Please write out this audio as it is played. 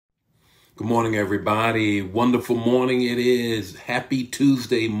Good morning, everybody. Wonderful morning it is. Happy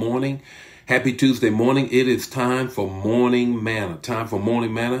Tuesday morning. Happy Tuesday morning. It is time for morning manna. Time for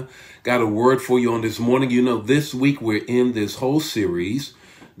morning manna. Got a word for you on this morning. You know, this week we're in this whole series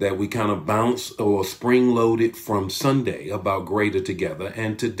that we kind of bounce or spring loaded from Sunday about greater together.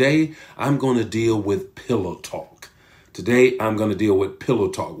 And today I'm going to deal with pillow talk. Today I'm going to deal with pillow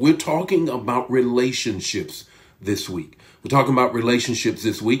talk. We're talking about relationships this week. We're talking about relationships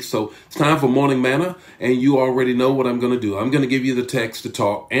this week. So it's time for morning manna, and you already know what I'm going to do. I'm going to give you the text, the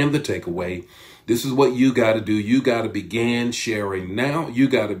talk, and the takeaway. This is what you got to do. You got to begin sharing now. You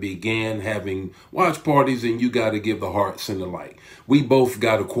got to begin having watch parties, and you got to give the hearts and the like. We both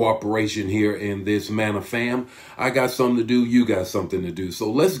got a cooperation here in this Manna fam. I got something to do. You got something to do. So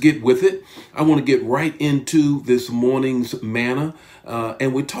let's get with it. I want to get right into this morning's manna,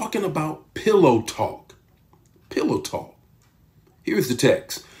 and we're talking about pillow talk. Pillow talk. Here's the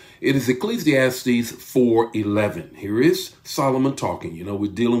text. It is Ecclesiastes 4:11. Here is Solomon talking. You know,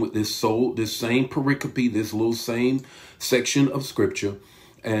 we're dealing with this same pericope, this little same section of scripture,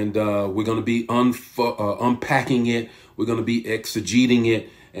 and we're going to be unpacking it. We're going to be exegeting it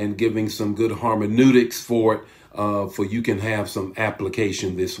and giving some good hermeneutics for it, for you can have some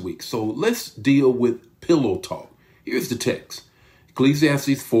application this week. So let's deal with pillow talk. Here's the text.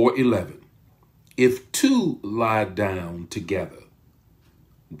 Ecclesiastes 4:11. If two lie down together,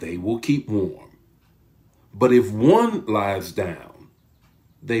 they will keep warm. But if one lies down,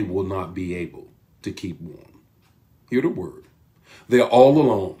 they will not be able to keep warm. Hear the word. They're all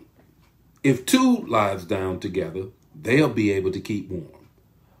alone. If two lies down together, they'll be able to keep warm.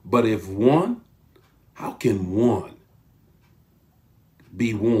 But if one, how can one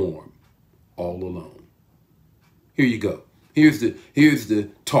be warm all alone? Here you go. Here's the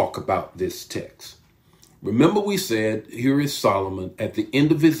talk about this text. Remember we said, here is Solomon at the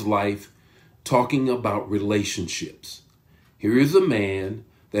end of his life talking about relationships. Here is a man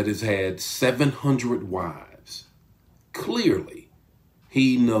that has had 700 wives. Clearly,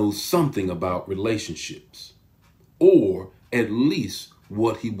 he knows something about relationships, or at least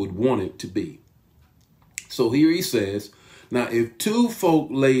what he would want it to be. So here he says, now if two folk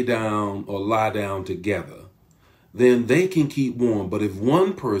lie down together, then they can keep warm. But if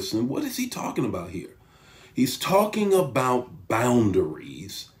one person, what is he talking about here? He's talking about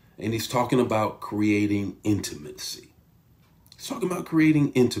boundaries, and he's talking about creating intimacy. He's talking about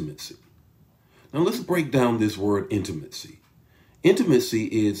creating intimacy. Now let's break down this word intimacy. Intimacy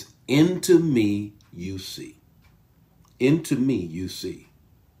is into me you see. Into me you see.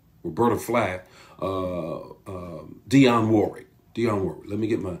 Roberta Flack, Dionne Warwick. Let me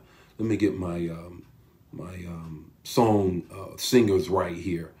get my song singers right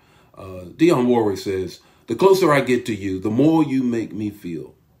here. Dionne Warwick says, the closer I get to you, the more you make me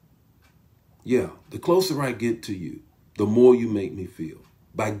feel. Yeah, the closer I get to you, the more you make me feel.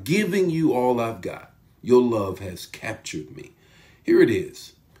 By giving you all I've got, your love has captured me. Here it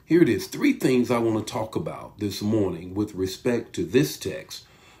is. Here it is. Three things I want to talk about this morning with respect to this text,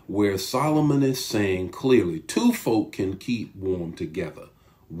 where Solomon is saying clearly two folk can keep warm together.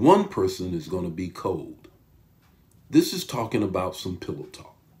 One person is going to be cold. This is talking about some pillow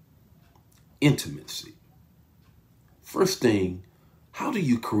talk. Intimacy. First thing, how do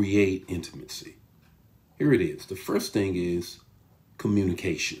you create intimacy? Here it is. The first thing is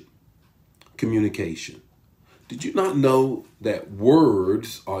communication. Communication. Did you not know that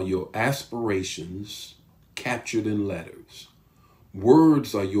words are your aspirations captured in letters?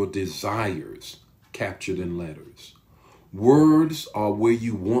 Words are your desires captured in letters. Words are where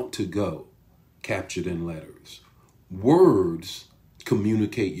you want to go captured in letters. Words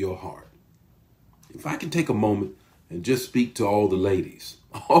communicate your heart. If I can take a moment and just speak to all the ladies,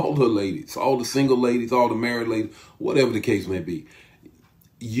 all the single ladies, all the married ladies, whatever the case may be,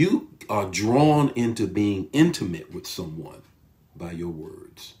 you are drawn into being intimate with someone by your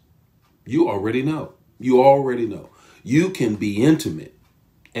words. You already know. You already know. You can be intimate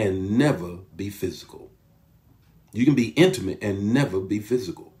and never be physical. You can be intimate and never be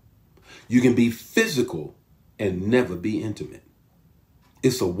physical. You can be physical and never be intimate.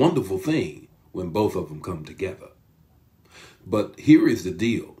 It's a wonderful thing when both of them come together. But here is the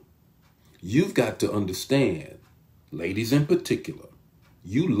deal. You've got to understand, ladies in particular,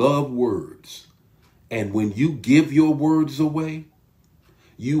 you love words. And when you give your words away,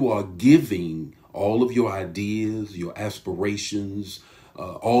 you are giving all of your ideas, your aspirations,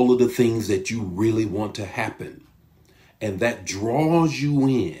 all of the things that you really want to happen. And that draws you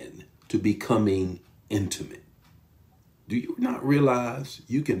in to becoming intimate. Do you not realize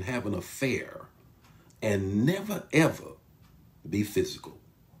you can have an affair and never, ever be physical?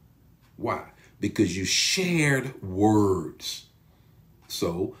 Why? Because you shared words.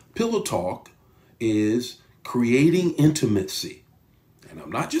 So pillow talk is creating intimacy. And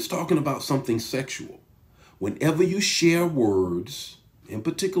I'm not just talking about something sexual. Whenever you share words, in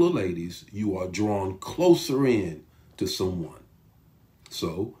particular, ladies, you are drawn closer in to someone.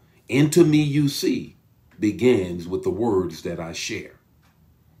 So, into me you see begins with the words that I share.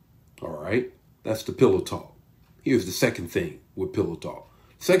 All right? That's the pillow talk. Here's the second thing with pillow talk.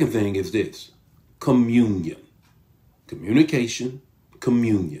 Second thing is this: communion. Communication,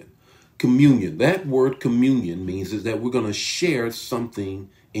 communion. Communion. That word communion means is that we're going to share something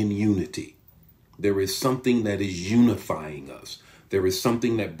in unity. There is something that is unifying us. There is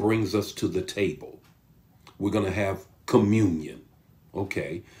something that brings us to the table. We're going to have communion.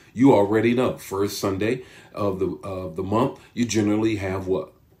 Okay. You already know, first Sunday of the month, you generally have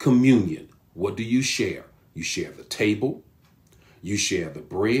what? Communion. What do you share? You share the table. You share the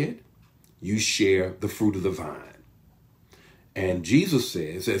bread. You share the fruit of the vine. And Jesus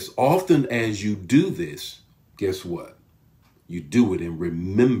says, as often as you do this, guess what? You do it in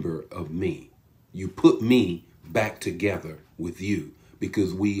remember of me. You put me back together with you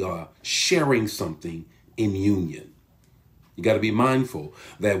because we are sharing something in union. You got to be mindful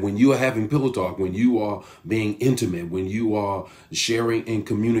that when you are having pillow talk, when you are being intimate, when you are sharing in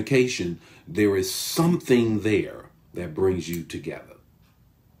communication, there is something there that brings you together.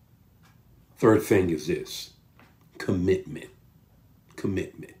 Third thing is this: commitment.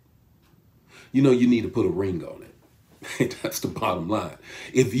 Commitment. You know, you need to put a ring on it. That's the bottom line.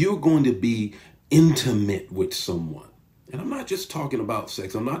 If you're going to be intimate with someone, and I'm not just talking about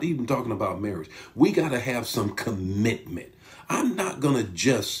sex, I'm not even talking about marriage, we got to have some commitment. I'm not going to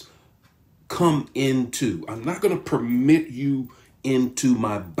just I'm not going to permit you into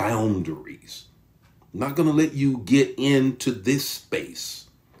my boundaries. I'm not going to let you get into this space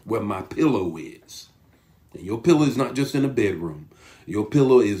where my pillow is. And your pillow is not just in a bedroom. Your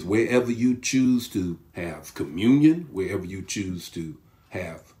pillow is wherever you choose to have communion, wherever you choose to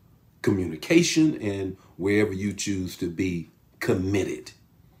have communication, and wherever you choose to be committed.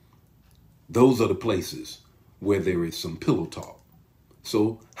 Those are the places where there is some pillow talk.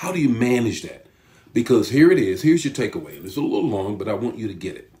 So how do you manage that? Because here it is. Here's your takeaway. And it's a little long, but I want you to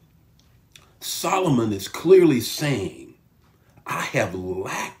get it. Solomon is clearly saying, I have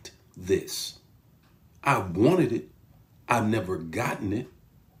lacked this. I wanted it. I've never gotten it.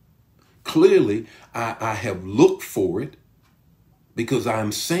 Clearly, I have looked for it, because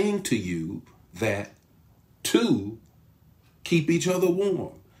I'm saying to you that two keep each other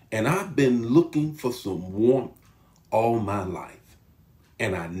warm. And I've been looking for some warmth all my life,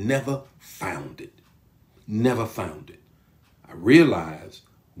 and I never found it. Never found it. I realized,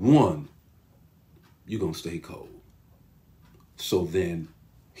 one, you're going to stay cold. So then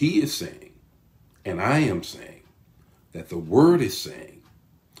he is saying, and I am saying, that the word is saying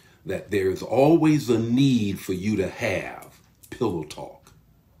that there is always a need for you to have pillow talk.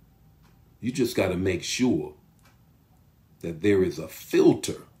 You just got to make sure that there is a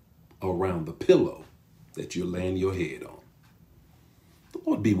filter around the pillow that you're laying your head on. The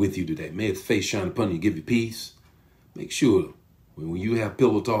Lord be with you today. May his face shine upon you, give you peace. Make sure when you have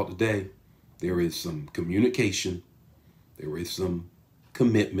pillow talk today, there is some communication, there is some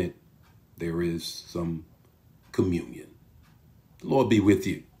commitment, there is some communion. The Lord be with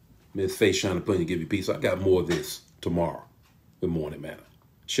you. May his face shine upon you, give you peace. I got more of this tomorrow. Good morning, Manna.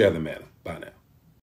 Share the Manna. Bye now.